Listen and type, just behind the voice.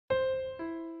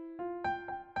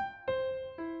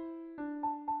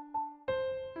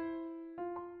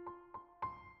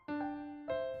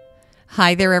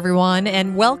Hi there, everyone,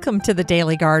 and welcome to the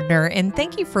Daily Gardener, and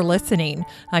thank you for listening.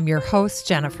 I'm your host,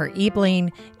 Jennifer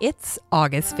Ebling. It's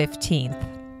August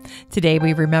 15th. Today,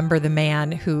 we remember the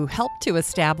man who helped to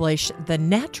establish the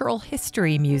Natural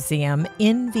History Museum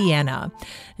in Vienna.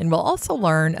 And we'll also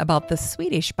learn about the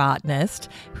Swedish botanist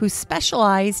who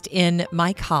specialized in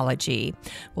mycology.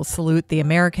 We'll salute the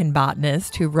American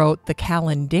botanist who wrote the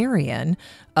Calendarian,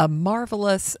 a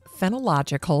marvelous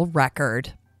phenological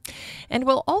record. And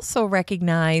we'll also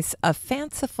recognize a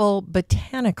fanciful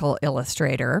botanical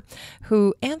illustrator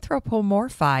who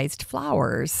anthropomorphized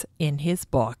flowers in his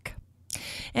book.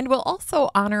 And we'll also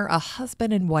honor a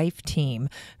husband and wife team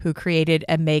who created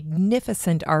a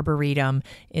magnificent arboretum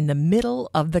in the middle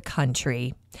of the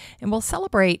country. And we'll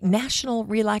celebrate National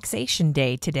Relaxation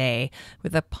Day today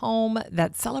with a poem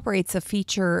that celebrates a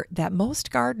feature that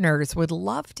most gardeners would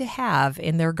love to have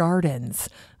in their gardens,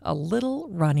 a little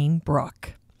running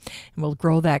brook. And we'll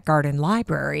grow that garden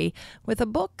library with a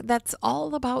book that's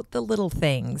all about the little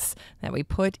things that we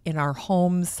put in our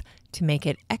homes to make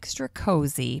it extra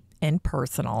cozy and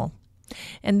personal.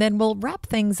 And then we'll wrap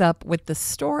things up with the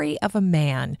story of a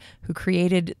man who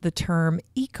created the term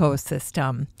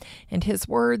ecosystem. And his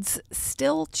words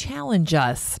still challenge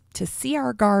us to see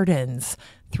our gardens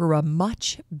through a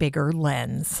much bigger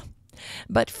lens.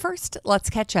 But first, let's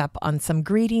catch up on some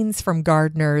greetings from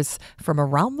gardeners from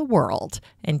around the world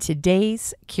and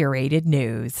today's curated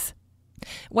news.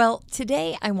 Well,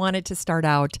 today I wanted to start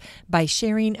out by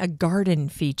sharing a garden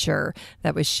feature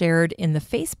that was shared in the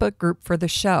Facebook group for the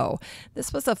show.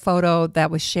 This was a photo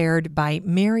that was shared by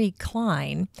Mary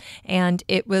Klein, and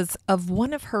it was of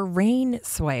one of her rain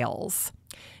swales.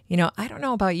 You know, I don't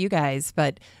know about you guys,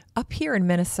 but up here in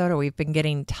Minnesota, we've been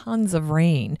getting tons of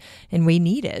rain, and we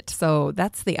need it, so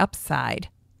that's the upside.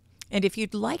 And if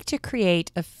you'd like to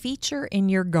create a feature in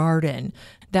your garden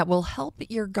that will help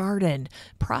your garden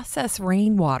process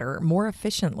rainwater more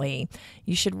efficiently,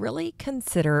 you should really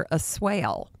consider a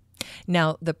swale.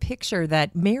 Now, the picture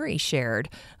that Mary shared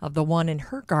of the one in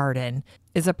her garden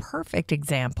is a perfect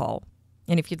example.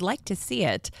 And if you'd like to see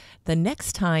it, the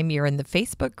next time you're in the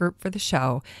Facebook group for the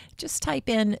show, just type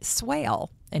in swale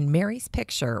and Mary's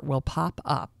picture will pop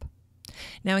up.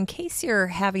 Now, in case you're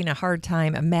having a hard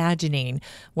time imagining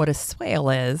what a swale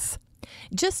is,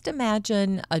 just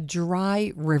imagine a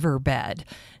dry riverbed.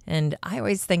 And I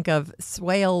always think of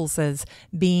swales as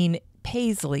being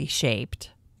paisley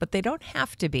shaped, but they don't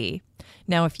have to be.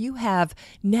 Now, if you have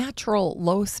natural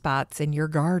low spots in your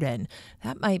garden,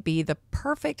 that might be the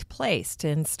perfect place to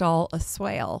install a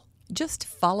swale. Just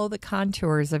follow the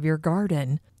contours of your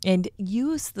garden and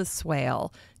use the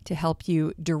swale to help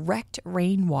you direct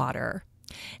rainwater.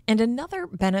 And another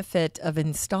benefit of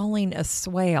installing a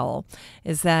swale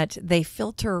is that they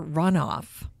filter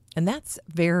runoff. And that's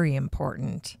very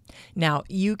important. Now,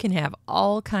 you can have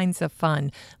all kinds of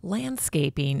fun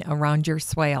landscaping around your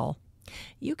swale.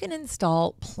 You can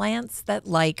install plants that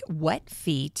like wet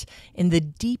feet in the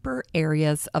deeper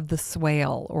areas of the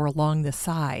swale or along the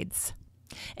sides.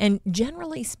 And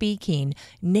generally speaking,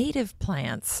 native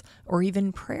plants or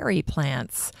even prairie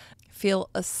plants feel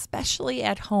especially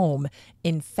at home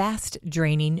in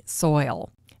fast-draining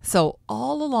soil. So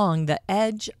all along the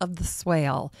edge of the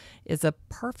swale is a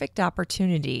perfect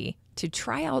opportunity to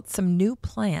try out some new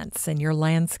plants in your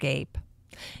landscape.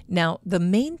 Now, the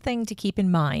main thing to keep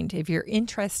in mind if you're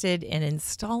interested in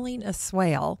installing a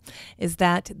swale is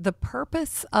that the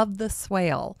purpose of the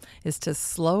swale is to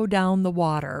slow down the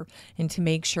water and to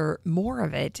make sure more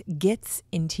of it gets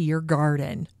into your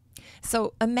garden.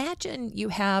 So imagine you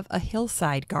have a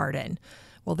hillside garden.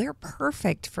 Well, they're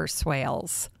perfect for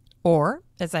swales. Or,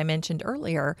 as I mentioned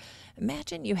earlier,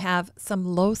 imagine you have some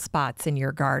low spots in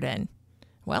your garden.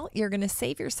 Well, you're going to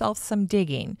save yourself some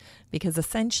digging because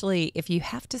essentially if you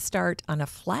have to start on a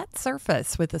flat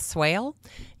surface with a swale,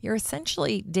 you're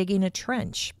essentially digging a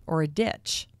trench or a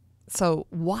ditch. So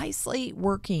wisely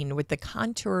working with the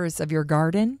contours of your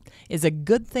garden is a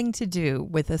good thing to do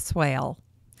with a swale.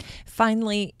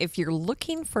 Finally, if you're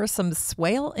looking for some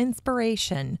swale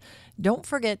inspiration, don't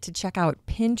forget to check out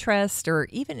Pinterest or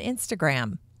even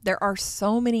Instagram. There are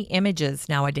so many images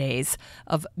nowadays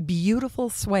of beautiful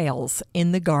swales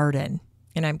in the garden.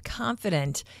 And I'm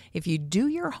confident if you do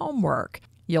your homework,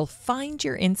 you'll find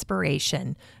your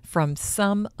inspiration from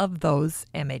some of those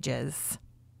images.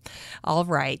 All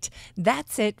right,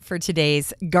 that's it for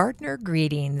today's Gardener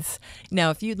Greetings.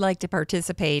 Now, if you'd like to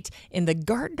participate in the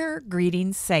Gardener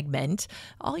Greetings segment,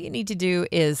 all you need to do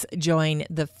is join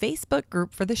the Facebook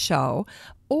group for the show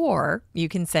Or you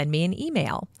can send me an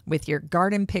email with your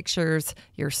garden pictures,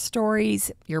 your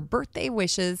stories, your birthday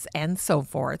wishes, and so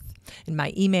forth. And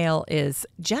my email is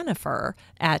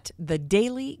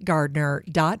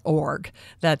jennifer@thedailygardener.org.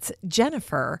 That's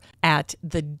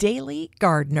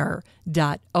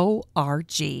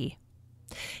jennifer@thedailygardener.org.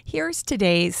 Here's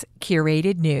today's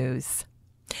curated news.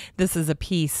 This is a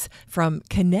piece from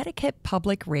Connecticut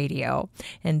Public Radio,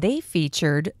 and they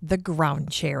featured the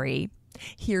ground cherry.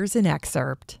 Here's an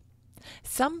excerpt.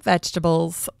 Some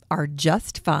vegetables are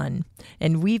just fun,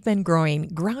 and we've been growing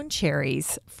ground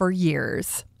cherries for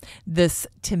years. This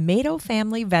tomato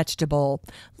family vegetable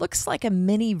looks like a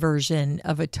mini version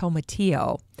of a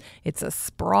tomatillo. It's a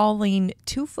sprawling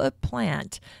 2-foot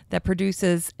plant that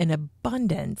produces an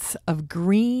abundance of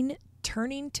green,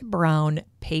 turning to brown,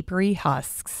 papery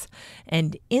husks.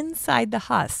 And inside the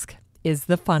husk is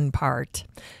the fun part.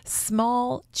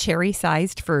 Small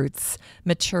cherry-sized fruits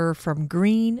mature from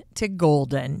green to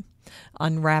golden.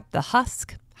 Unwrap the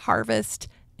husk, harvest,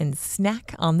 and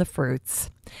snack on the fruits.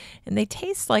 And they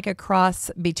taste like a cross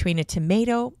between a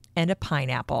tomato and a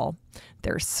pineapple.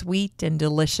 They're sweet and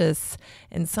delicious,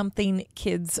 and something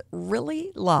kids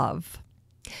really love.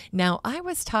 Now, I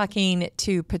was talking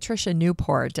to Patricia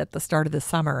Newport at the start of the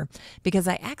summer because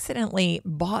I accidentally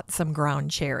bought some ground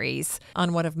cherries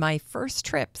on one of my first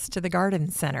trips to the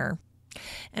garden center.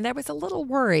 And I was a little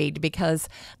worried because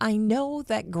I know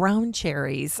that ground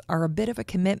cherries are a bit of a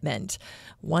commitment.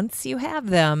 Once you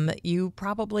have them, you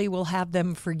probably will have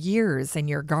them for years in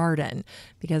your garden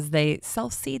because they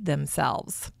self-seed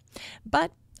themselves.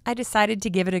 But I decided to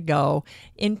give it a go,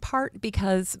 in part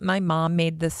because my mom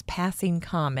made this passing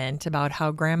comment about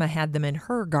how Grandma had them in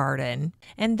her garden.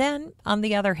 And then, on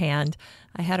the other hand,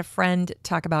 I had a friend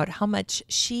talk about how much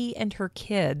she and her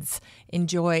kids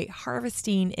enjoy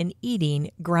harvesting and eating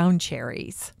ground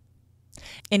cherries.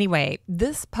 Anyway,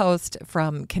 this post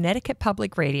from Connecticut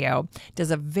Public Radio does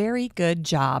a very good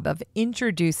job of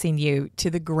introducing you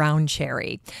to the ground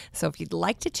cherry. So if you'd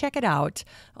like to check it out,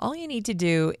 all you need to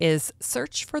do is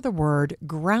search for the word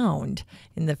ground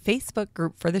in the Facebook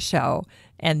group for the show,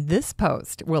 and this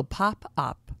post will pop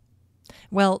up.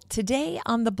 Well, today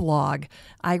on the blog,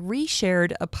 I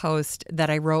reshared a post that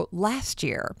I wrote last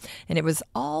year, and it was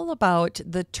all about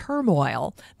the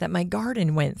turmoil that my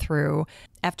garden went through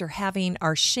after having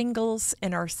our shingles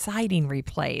and our siding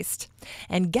replaced.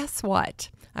 And guess what?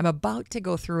 I'm about to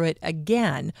go through it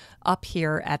again up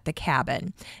here at the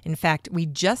cabin. In fact, we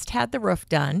just had the roof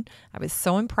done. I was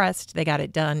so impressed they got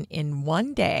it done in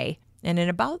one day. And in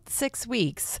about 6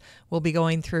 weeks, we'll be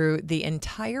going through the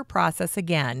entire process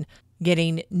again,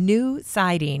 getting new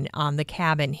siding on the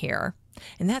cabin here.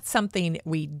 And that's something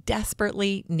we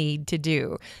desperately need to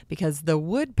do because the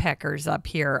woodpeckers up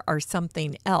here are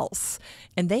something else.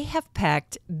 And they have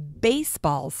pecked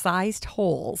baseball-sized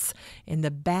holes in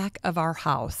the back of our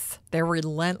house. They're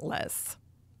relentless.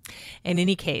 In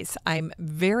any case, I'm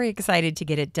very excited to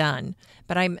get it done,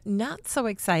 but I'm not so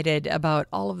excited about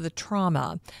all of the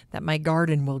trauma that my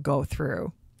garden will go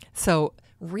through. So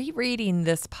rereading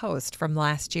this post from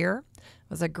last year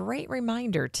was a great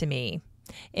reminder to me.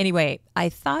 Anyway, I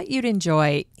thought you'd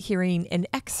enjoy hearing an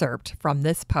excerpt from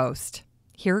this post.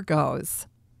 Here goes.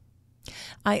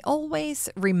 I always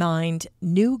remind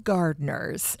new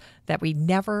gardeners that we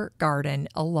never garden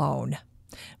alone.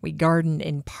 We garden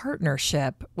in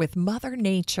partnership with Mother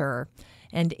Nature,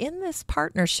 and in this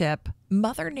partnership,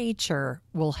 Mother Nature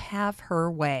will have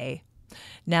her way.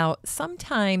 Now,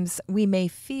 sometimes we may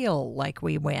feel like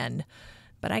we win,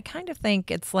 but I kind of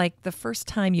think it's like the first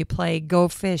time you play Go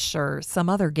Fish or some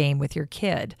other game with your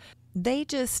kid. They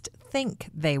just think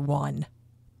they won.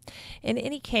 In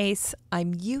any case,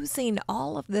 I'm using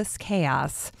all of this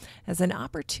chaos as an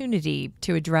opportunity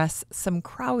to address some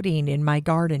crowding in my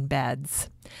garden beds.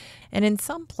 And in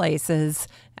some places,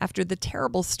 after the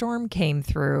terrible storm came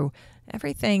through,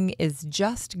 everything is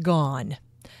just gone.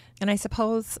 And I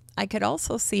suppose I could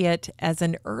also see it as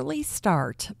an early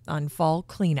start on fall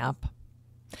cleanup.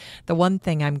 The one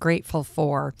thing I'm grateful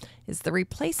for is the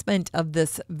replacement of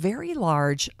this very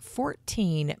large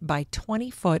 14 by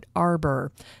 20 foot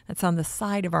arbor that's on the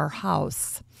side of our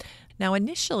house. Now,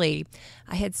 initially,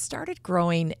 I had started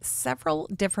growing several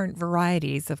different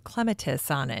varieties of clematis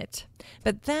on it,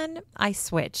 but then I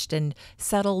switched and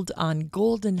settled on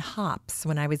golden hops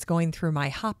when I was going through my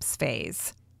hops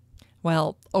phase.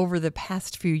 Well, over the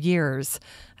past few years,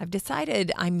 I've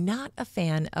decided I'm not a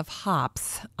fan of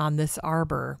hops on this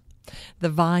arbor. The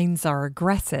vines are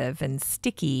aggressive and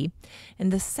sticky,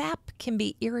 and the sap can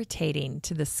be irritating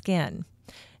to the skin.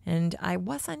 And I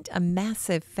wasn't a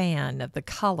massive fan of the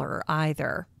color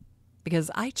either.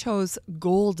 because I chose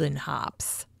golden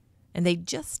hops, and they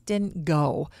just didn't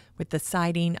go with the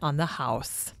siding on the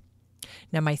house.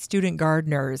 Now, my student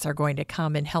gardeners are going to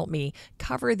come and help me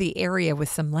cover the area with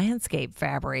some landscape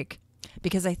fabric,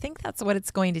 because I think that's what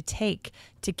it's going to take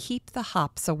to keep the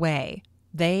hops away.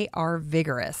 They are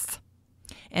vigorous.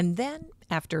 And then,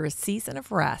 after a season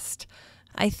of rest,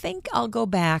 I think I'll go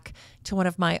back to one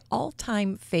of my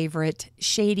all-time favorite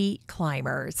shady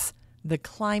climbers, the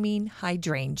climbing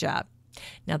hydrangea.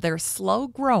 Now, they're slow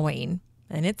growing,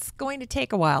 and it's going to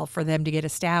take a while for them to get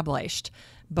established.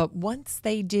 But once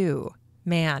they do,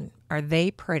 man, are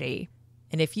they pretty.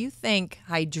 And if you think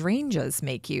hydrangeas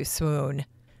make you swoon,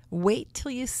 wait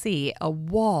till you see a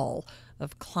wall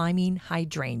of climbing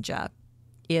hydrangea.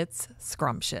 It's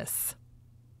scrumptious.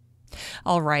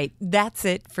 All right, that's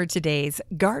it for today's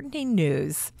gardening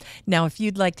news. Now, if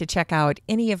you'd like to check out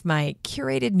any of my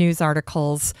curated news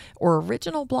articles or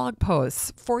original blog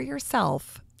posts for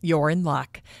yourself, you're in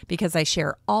luck, because I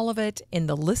share all of it in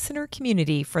the listener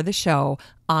community for the show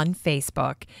on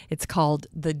Facebook. It's called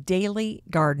the Daily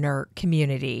Gardener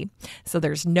Community. So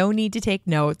there's no need to take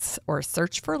notes or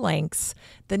search for links.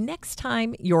 The next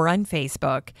time you're on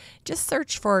Facebook, just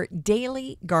search for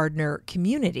Daily Gardener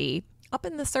Community up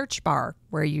in the search bar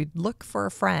where you'd look for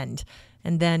a friend.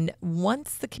 And then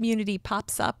once the community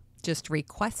pops up, just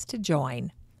request to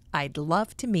join. I'd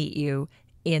love to meet you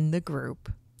in the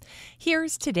group.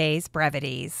 Here's today's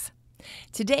brevities.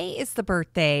 Today is the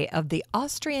birthday of the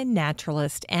Austrian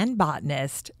naturalist and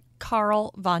botanist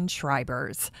Karl von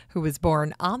Schreibers, who was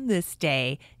born on this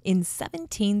day in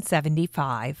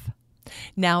 1775.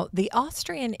 Now, the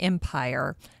Austrian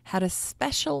Empire had a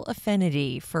special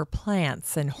affinity for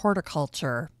plants and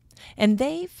horticulture, and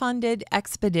they funded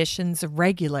expeditions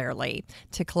regularly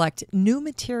to collect new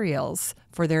materials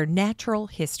for their natural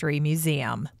history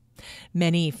museum.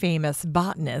 Many famous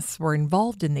botanists were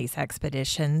involved in these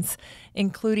expeditions,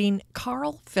 including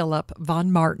Karl Philipp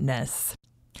von Martius.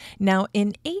 Now,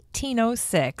 in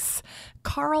 1806,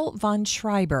 Karl von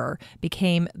Schreiber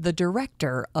became the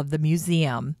director of the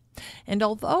museum. And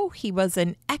although he was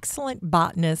an excellent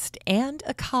botanist and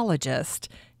ecologist,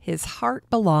 his heart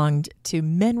belonged to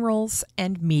minerals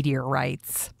and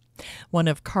meteorites. One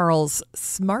of Karl's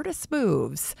smartest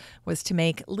moves was to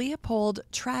make Leopold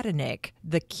Tratenick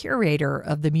the curator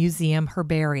of the museum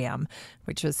herbarium,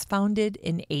 which was founded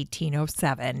in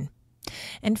 1807.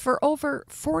 And for over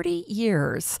 40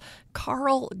 years,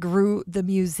 Karl grew the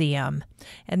museum,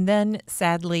 and then,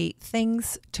 sadly,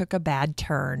 things took a bad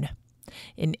turn.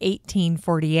 In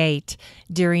 1848,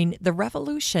 during the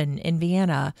Revolution in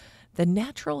Vienna, the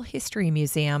Natural History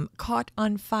Museum caught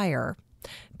on fire.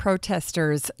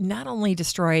 Protesters not only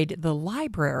destroyed the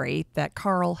library that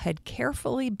Karl had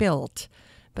carefully built,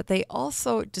 but they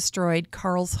also destroyed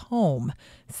Karl's home,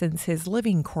 since his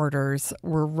living quarters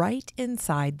were right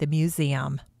inside the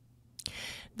museum.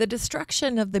 The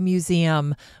destruction of the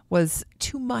museum was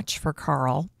too much for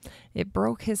Karl. It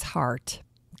broke his heart.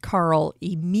 Karl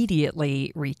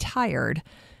immediately retired,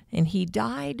 and he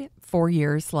died 4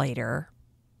 years later.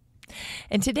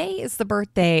 And today is the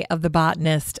birthday of the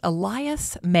botanist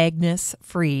Elias Magnus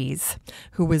Friesz,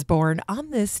 who was born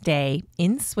on this day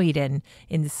in Sweden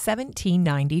in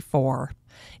 1794.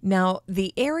 Now,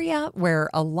 the area where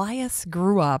Elias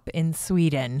grew up in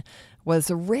Sweden was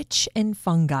rich in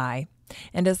fungi,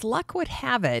 and as luck would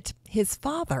have it, his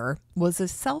father was a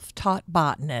self-taught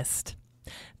botanist.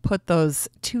 Put those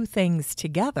two things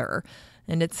together,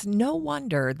 and it's no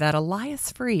wonder that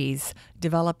Elias Friesz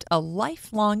developed a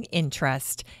lifelong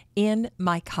interest in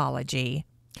mycology.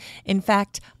 In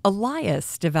fact,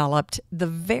 Elias developed the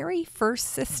very first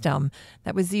system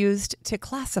that was used to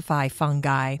classify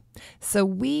fungi, so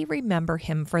we remember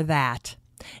him for that.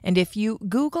 And if you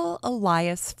Google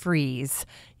Elias Friesz,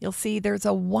 you'll see there's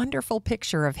a wonderful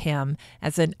picture of him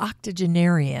as an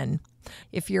octogenarian.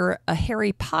 If you're a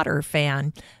Harry Potter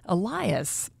fan,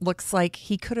 Elias looks like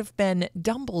he could have been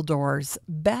Dumbledore's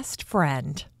best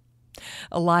friend.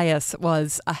 Elias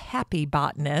was a happy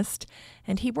botanist,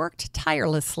 and he worked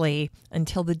tirelessly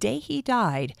until the day he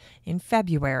died in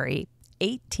February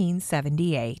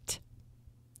 1878.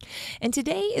 And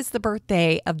today is the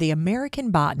birthday of the American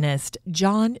botanist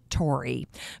John Torrey,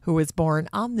 who was born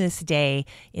on this day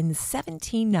in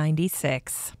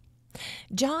 1796.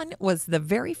 John was the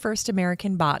very first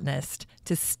American botanist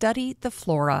to study the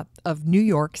flora of New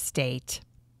York State.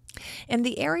 And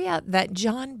the area that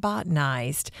John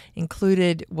botanized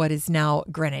included what is now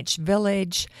Greenwich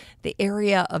Village, the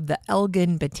area of the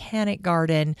Elgin Botanic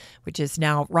Garden, which is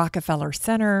now Rockefeller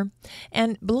Center,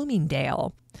 and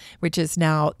Bloomingdale, which is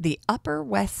now the Upper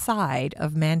West Side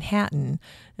of Manhattan,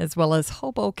 as well as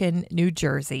Hoboken, New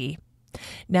Jersey.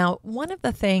 Now, one of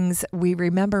the things we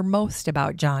remember most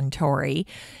about John Torrey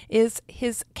is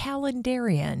his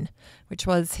calendarian, which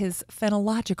was his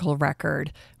phenological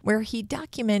record, where he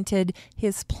documented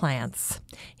his plants.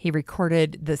 He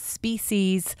recorded the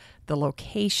species, the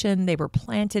location they were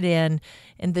planted in,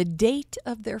 and the date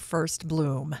of their first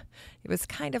bloom. It was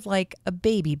kind of like a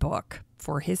baby book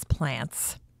for his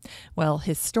plants. Well,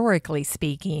 historically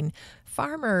speaking,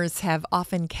 farmers have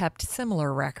often kept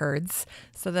similar records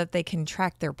so that they can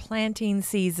track their planting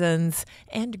seasons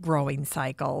and growing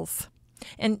cycles.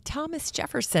 And Thomas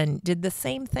Jefferson did the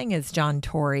same thing as John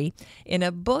Torrey in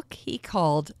a book he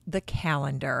called The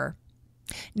Calendar.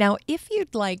 Now, if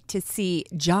you'd like to see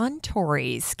John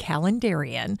Torrey's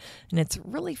calendarian, and it's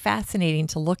really fascinating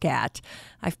to look at,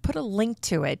 I've put a link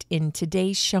to it in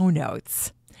today's show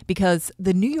notes, because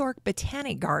the New York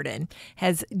Botanic Garden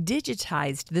has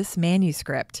digitized this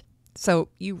manuscript, so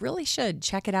you really should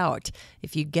check it out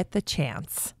if you get the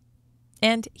chance.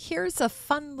 And here's a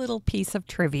fun little piece of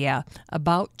trivia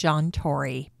about John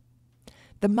Torrey.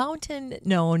 The mountain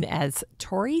known as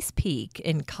Torrey's Peak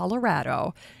in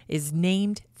Colorado is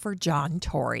named for John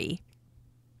Torrey.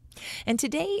 And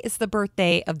today is the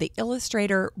birthday of the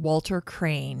illustrator Walter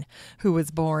Crane, who was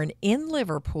born in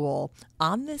Liverpool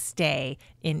on this day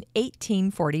in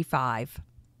 1845.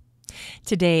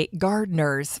 Today,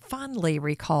 gardeners fondly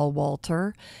recall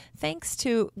Walter thanks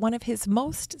to one of his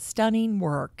most stunning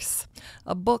works,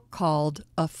 a book called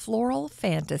A Floral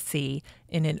Fantasy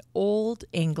in an Old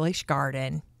English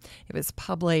Garden. It was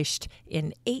published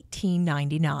in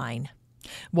 1899.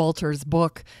 Walter's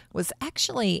book was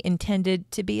actually intended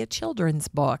to be a children's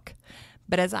book,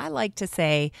 but as I like to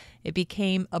say, it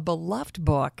became a beloved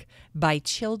book by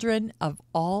children of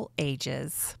all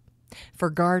ages. For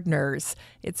gardeners,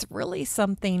 it's really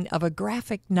something of a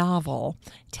graphic novel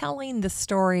telling the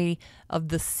story of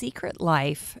the secret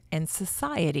life and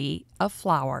society of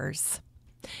flowers.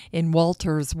 In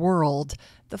Walter's world,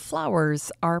 the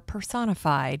flowers are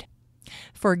personified.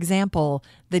 For example,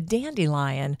 the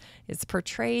dandelion is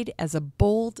portrayed as a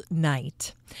bold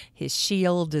knight. His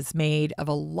shield is made of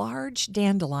a large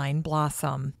dandelion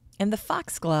blossom. And the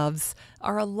foxgloves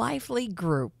are a lively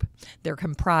group. They're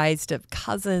comprised of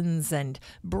cousins and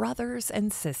brothers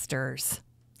and sisters.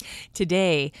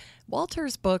 Today,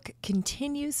 Walter's book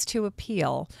continues to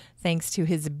appeal thanks to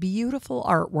his beautiful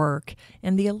artwork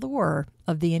and the allure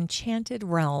of the enchanted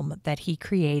realm that he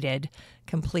created,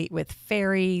 complete with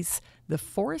fairies, the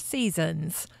four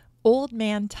seasons, old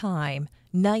man time,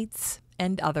 knights,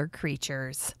 and other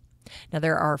creatures. Now,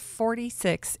 there are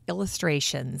 46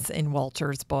 illustrations in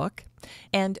Walter's book,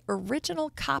 and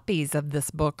original copies of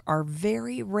this book are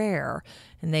very rare,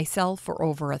 and they sell for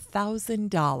over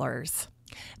 $1,000.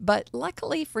 But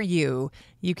luckily for you,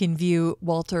 you can view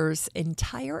Walter's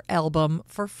entire album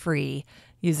for free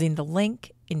using the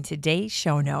link in today's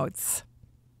show notes.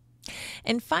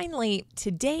 And finally,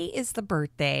 today is the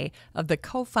birthday of the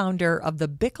co-founder of the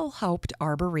Bickelhaupt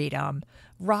Arboretum,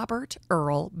 Robert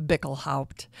Earl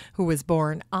Bickelhaupt, who was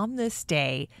born on this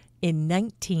day in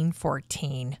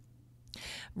 1914.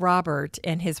 Robert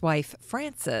and his wife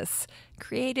Frances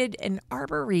created an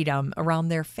arboretum around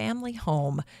their family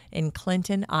home in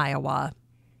Clinton, Iowa.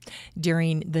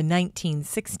 During the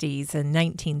 1960s and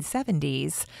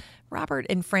 1970s, Robert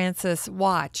and Frances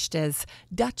watched as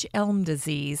Dutch elm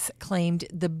disease claimed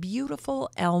the beautiful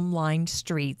elm-lined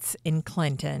streets in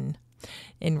Clinton.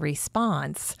 In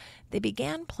response, they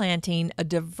began planting a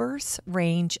diverse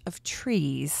range of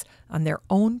trees on their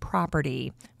own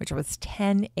property, which was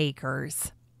 10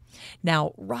 acres.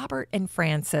 Now, Robert and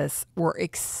Frances were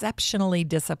exceptionally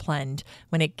disciplined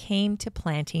when it came to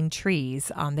planting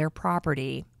trees on their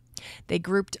property. They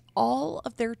grouped all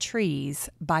of their trees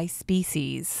by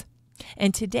species.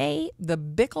 And today, the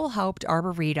Bickelhaupt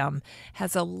Arboretum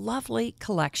has a lovely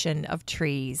collection of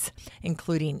trees,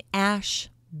 including ash,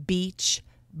 beech,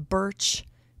 birch,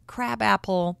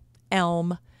 crabapple,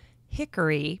 elm,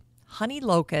 hickory, honey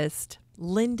locust,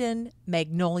 linden,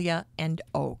 magnolia, and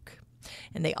oak.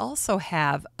 And they also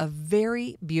have a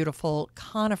very beautiful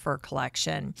conifer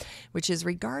collection, which is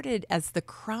regarded as the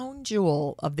crown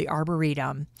jewel of the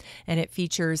Arboretum, and it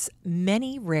features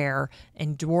many rare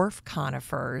and dwarf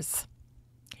conifers.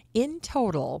 In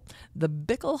total, the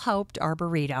Bickelhaupt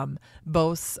Arboretum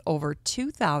boasts over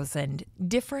 2,000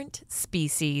 different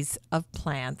species of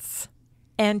plants.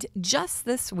 And just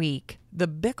this week, the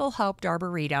Bickelhaupt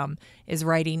Arboretum is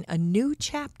writing a new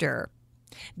chapter.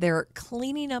 They're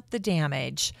cleaning up the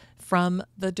damage from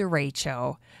the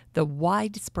derecho, the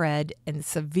widespread and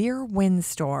severe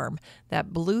windstorm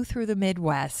that blew through the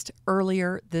Midwest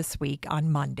earlier this week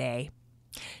on Monday.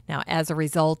 Now, as a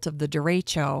result of the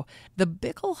derecho, the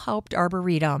Bickelhaupt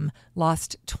Arboretum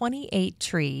lost 28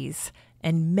 trees,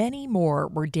 and many more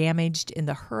were damaged in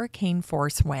the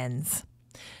hurricane-force winds.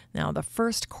 Now, the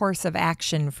first course of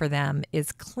action for them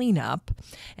is cleanup,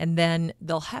 and then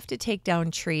they'll have to take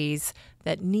down trees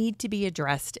that need to be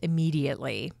addressed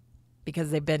immediately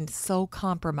because they've been so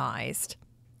compromised.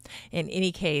 In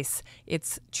any case,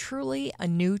 it's truly a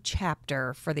new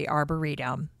chapter for the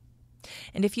Arboretum.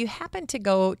 And if you happen to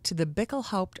go to the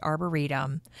Bickelhaupt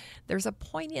Arboretum, there's a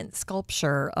poignant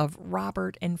sculpture of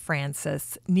Robert and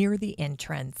Frances near the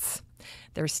entrance.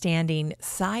 They're standing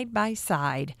side by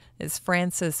side as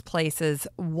Frances places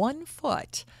one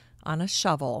foot on a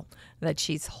shovel that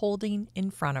she's holding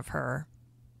in front of her.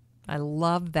 I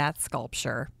love that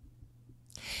sculpture.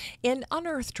 In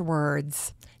unearthed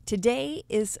words, today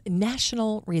is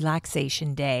National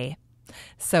Relaxation Day.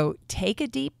 So take a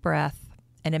deep breath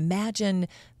and imagine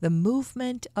the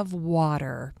movement of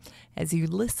water as you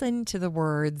listen to the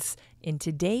words in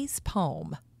today's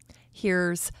poem.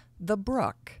 Here's The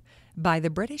Brook by the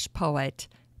British poet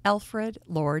Alfred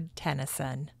Lord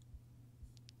Tennyson.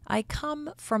 I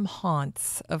come from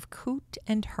haunts of coot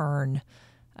and hern.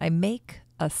 I make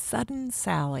a sudden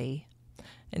sally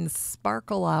and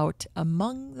sparkle out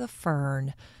among the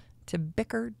fern to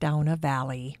bicker down a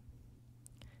valley.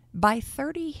 By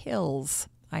 30 hills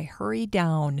I hurry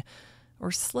down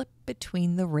or slip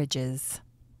between the ridges.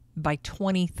 By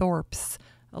 20 thorps,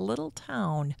 a little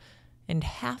town, and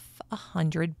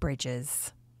 100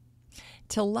 bridges.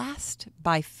 Till last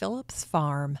by Philip's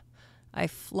farm I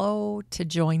flow to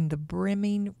join the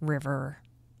brimming river.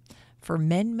 For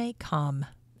men may come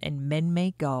and men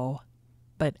may go,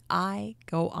 but I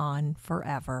go on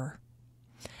forever.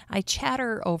 I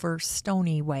chatter over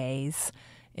stony ways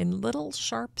in little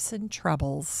sharps and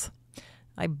trebles.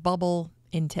 I bubble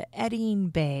into eddying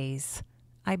bays.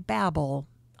 I babble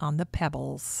on the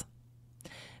pebbles.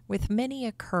 With many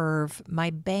a curve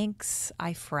my banks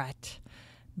I fret,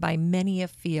 by many a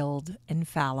field and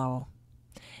fallow,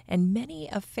 and many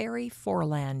a fairy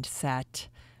foreland set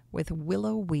with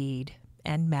willow weed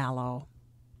and mallow.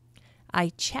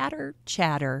 I chatter,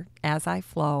 chatter as I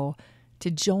flow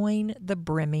to join the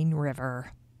brimming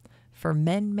river. For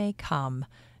men may come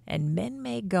and men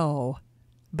may go,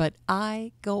 but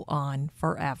I go on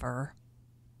forever.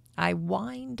 I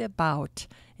wind about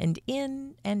and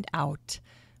in and out,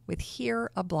 with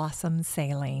here a blossom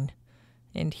sailing,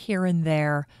 and here and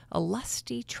there a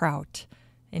lusty trout,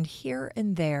 and here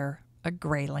and there a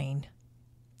grayling,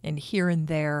 and here and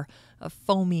there a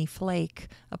foamy flake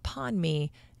upon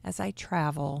me as I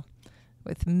travel,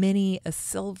 with many a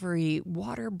silvery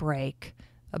water break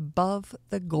above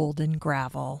the golden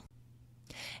gravel,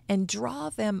 and draw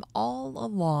them all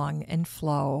along and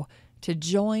flow to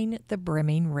join the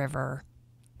brimming river.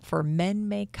 For men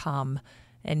may come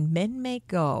and men may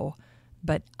go,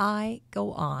 but I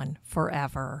go on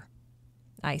forever.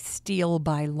 I steal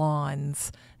by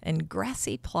lawns and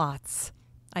grassy plots.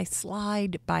 I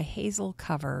slide by hazel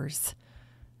covers.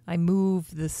 I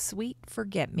move the sweet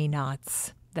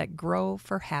forget-me-nots that grow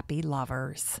for happy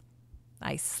lovers.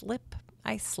 I slip,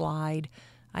 I slide,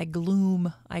 I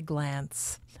gloom, I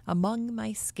glance among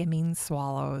my skimming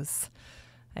swallows.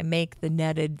 I make the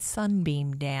netted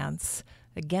sunbeam dance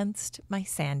against my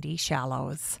sandy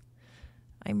shallows.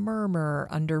 I murmur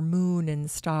under moon and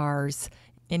stars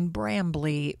in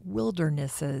brambly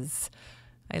wildernesses.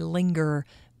 I linger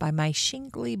by my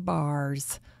shingly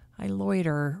bars. I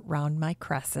loiter round my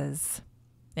cresses.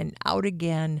 And out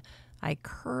again I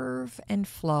curve and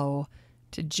flow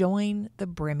to join the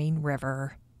brimming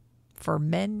river. For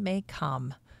men may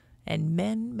come and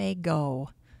men may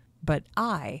go, but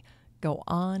I go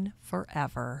on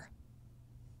forever.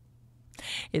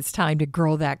 It's time to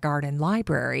grow that garden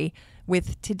library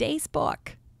with today's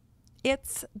book.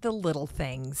 It's The Little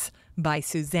Things by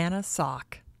Susanna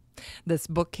Salk. This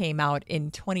book came out in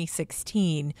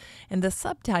 2016, and the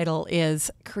subtitle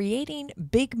is Creating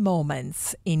Big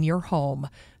Moments in Your Home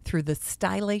Through the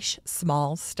Stylish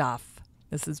Small Stuff.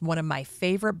 This is one of my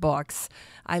favorite books.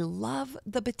 I love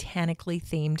the botanically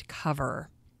themed cover.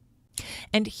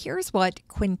 And here's what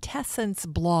Quintessence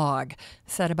blog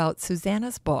said about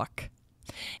Susanna's book.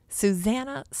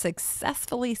 Susanna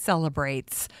successfully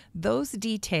celebrates those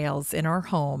details in our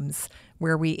homes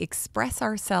where we express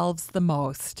ourselves the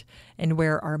most and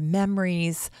where our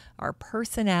memories, our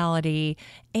personality,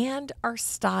 and our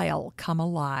style come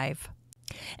alive.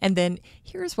 And then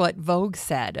here's what Vogue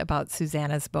said about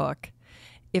Susanna's book.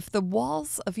 If the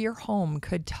walls of your home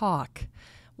could talk,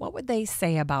 what would they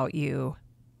say about you?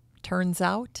 Turns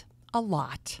out, a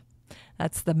lot.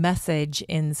 That's the message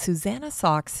in Susanna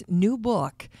Sock's new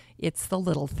book, It's the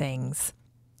Little Things.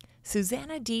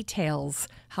 Susanna details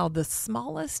how the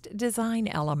smallest design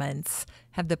elements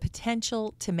have the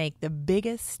potential to make the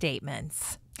biggest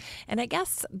statements. And I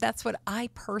guess that's what I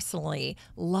personally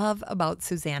love about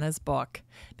Susanna's book,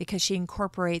 because she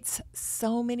incorporates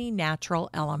so many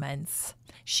natural elements.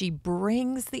 She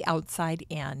brings the outside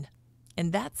in,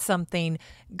 and that's something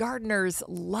gardeners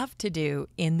love to do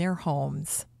in their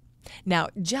homes. Now,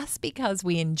 just because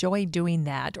we enjoy doing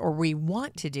that or we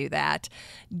want to do that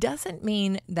doesn't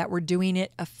mean that we're doing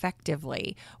it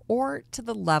effectively or to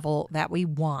the level that we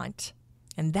want.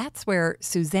 And that's where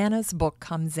Susanna's book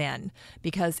comes in,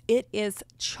 because it is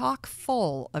chock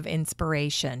full of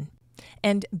inspiration.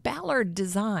 And Ballard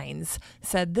Designs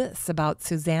said this about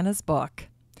Susanna's book.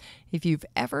 If you've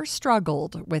ever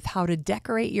struggled with how to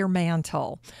decorate your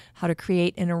mantle, how to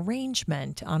create an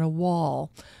arrangement on a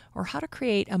wall, or how to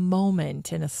create a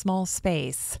moment in a small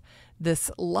space,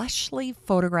 this lushly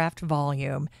photographed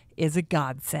volume is a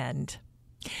godsend.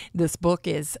 This book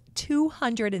is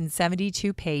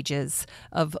 272 pages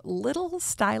of little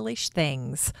stylish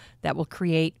things that will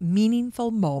create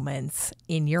meaningful moments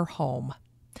in your home.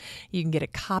 You can get a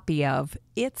copy of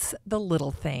It's the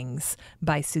Little Things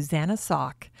by Susanna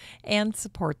Sock and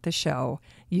support the show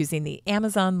using the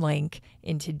Amazon link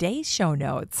in today's show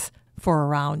notes for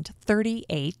around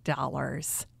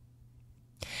 $38.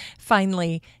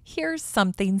 Finally, here's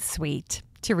something sweet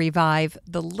to revive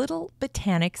the little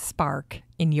botanic spark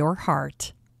in your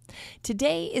heart.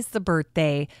 Today is the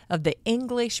birthday of the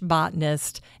English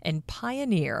botanist and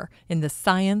pioneer in the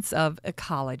science of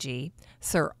ecology,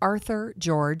 Sir Arthur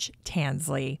George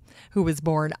Tansley, who was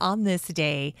born on this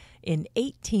day in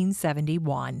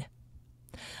 1871.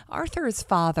 Arthur's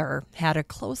father had a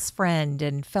close friend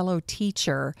and fellow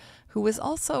teacher who was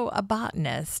also a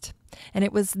botanist, and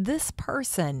it was this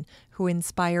person who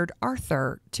inspired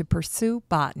Arthur to pursue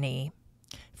botany.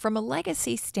 From a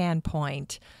legacy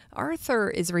standpoint, Arthur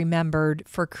is remembered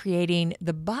for creating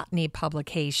the botany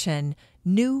publication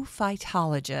New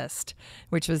Phytologist,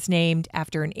 which was named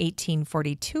after an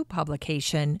 1842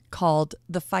 publication called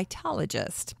The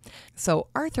Phytologist. So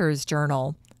Arthur's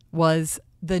journal was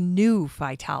the New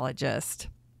Phytologist.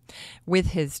 With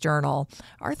his journal,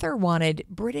 Arthur wanted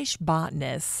British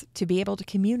botanists to be able to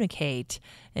communicate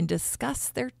and discuss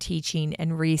their teaching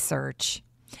and research.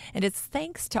 And it's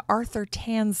thanks to Arthur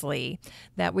Tansley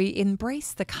that we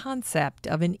embrace the concept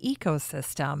of an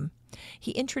ecosystem.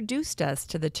 He introduced us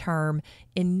to the term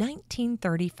in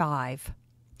 1935.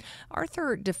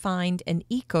 Arthur defined an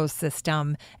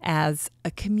ecosystem as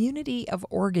a community of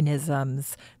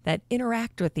organisms that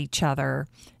interact with each other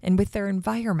and with their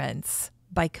environments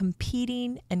by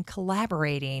competing and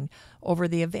collaborating over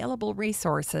the available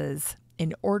resources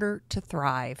in order to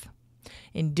thrive.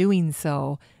 In doing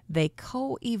so, they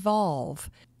co-evolve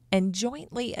and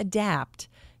jointly adapt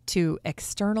to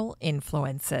external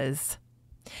influences.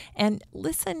 And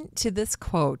listen to this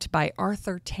quote by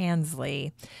Arthur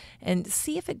Tansley and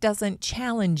see if it doesn't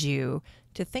challenge you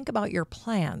to think about your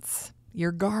plants,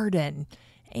 your garden,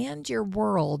 and your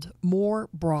world more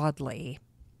broadly.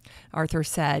 Arthur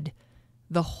said,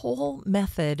 "The whole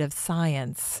method of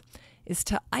science is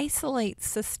to isolate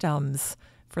systems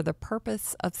for the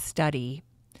purpose of study,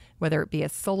 whether it be a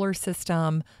solar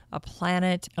system, a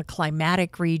planet, a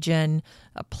climatic region,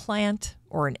 a plant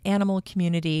or an animal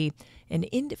community, an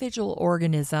individual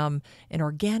organism, an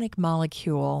organic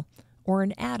molecule, or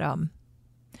an atom."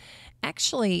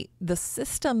 Actually, the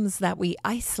systems that we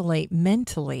isolate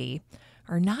mentally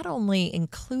are not only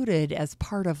included as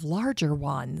part of larger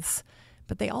ones,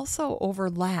 but they also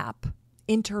overlap,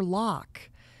 interlock,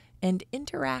 and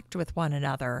interact with one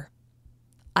another.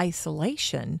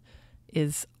 Isolation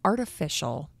is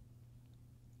artificial.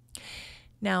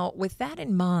 Now, with that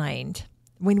in mind,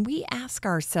 when we ask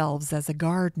ourselves as a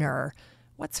gardener,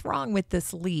 what's wrong with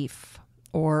this leaf,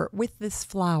 or with this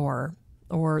flower,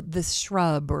 or this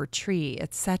shrub or tree,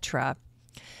 etc.,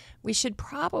 we should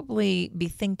probably be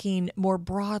thinking more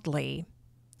broadly.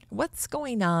 What's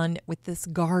going on with this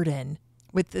garden,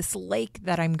 with this lake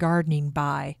that I'm gardening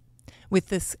by, with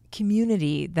this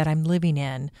community that I'm living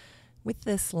in, with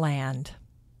this land?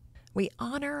 We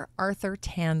honor Arthur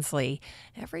Tansley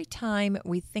every time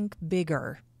we think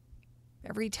bigger,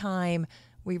 every time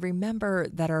we remember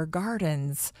that our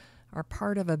gardens are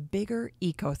part of a bigger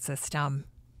ecosystem.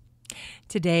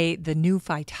 Today, the new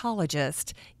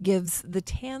phytologist gives the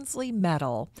Tansley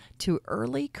Medal to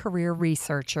early career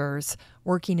researchers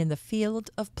working in the field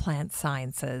of plant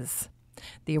sciences.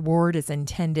 The award is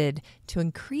intended to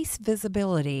increase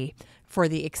visibility for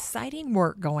the exciting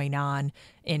work going on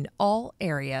in all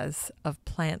areas of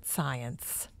plant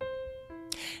science.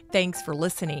 Thanks for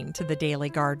listening to The Daily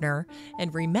Gardener,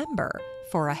 and remember,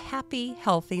 for a happy,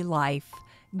 healthy life,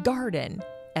 garden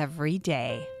every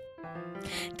day.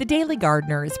 The Daily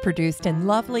Gardener is produced in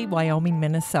lovely Wyoming,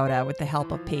 Minnesota with the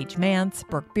help of Paige Mance,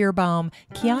 Brooke Bierbaum,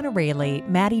 Kiana Rayleigh,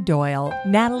 Maddie Doyle,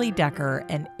 Natalie Decker,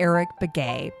 and Eric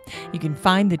Begay. You can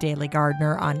find The Daily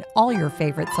Gardener on all your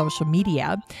favorite social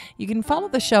media. You can follow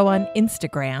the show on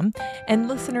Instagram, and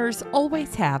listeners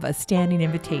always have a standing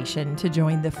invitation to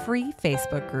join the free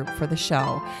Facebook group for the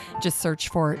show. Just search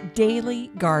for Daily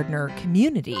Gardener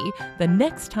Community the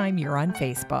next time you're on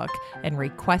Facebook and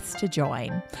request to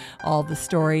join. All the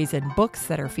stories and books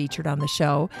that are featured on the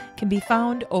show can be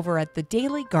found over at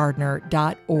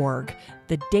thedailygardener.org,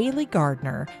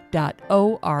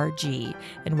 thedailygardener.org.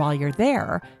 And while you're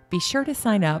there, be sure to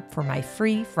sign up for my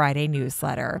free Friday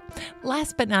newsletter.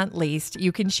 Last but not least,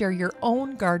 you can share your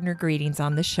own gardener greetings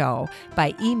on the show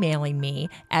by emailing me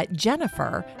at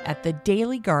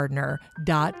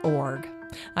jennifer@thedailygardener.org.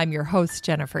 I'm your host,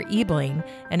 Jennifer Ebling,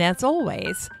 and as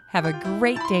always, have a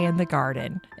great day in the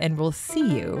garden, and we'll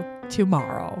see you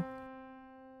tomorrow.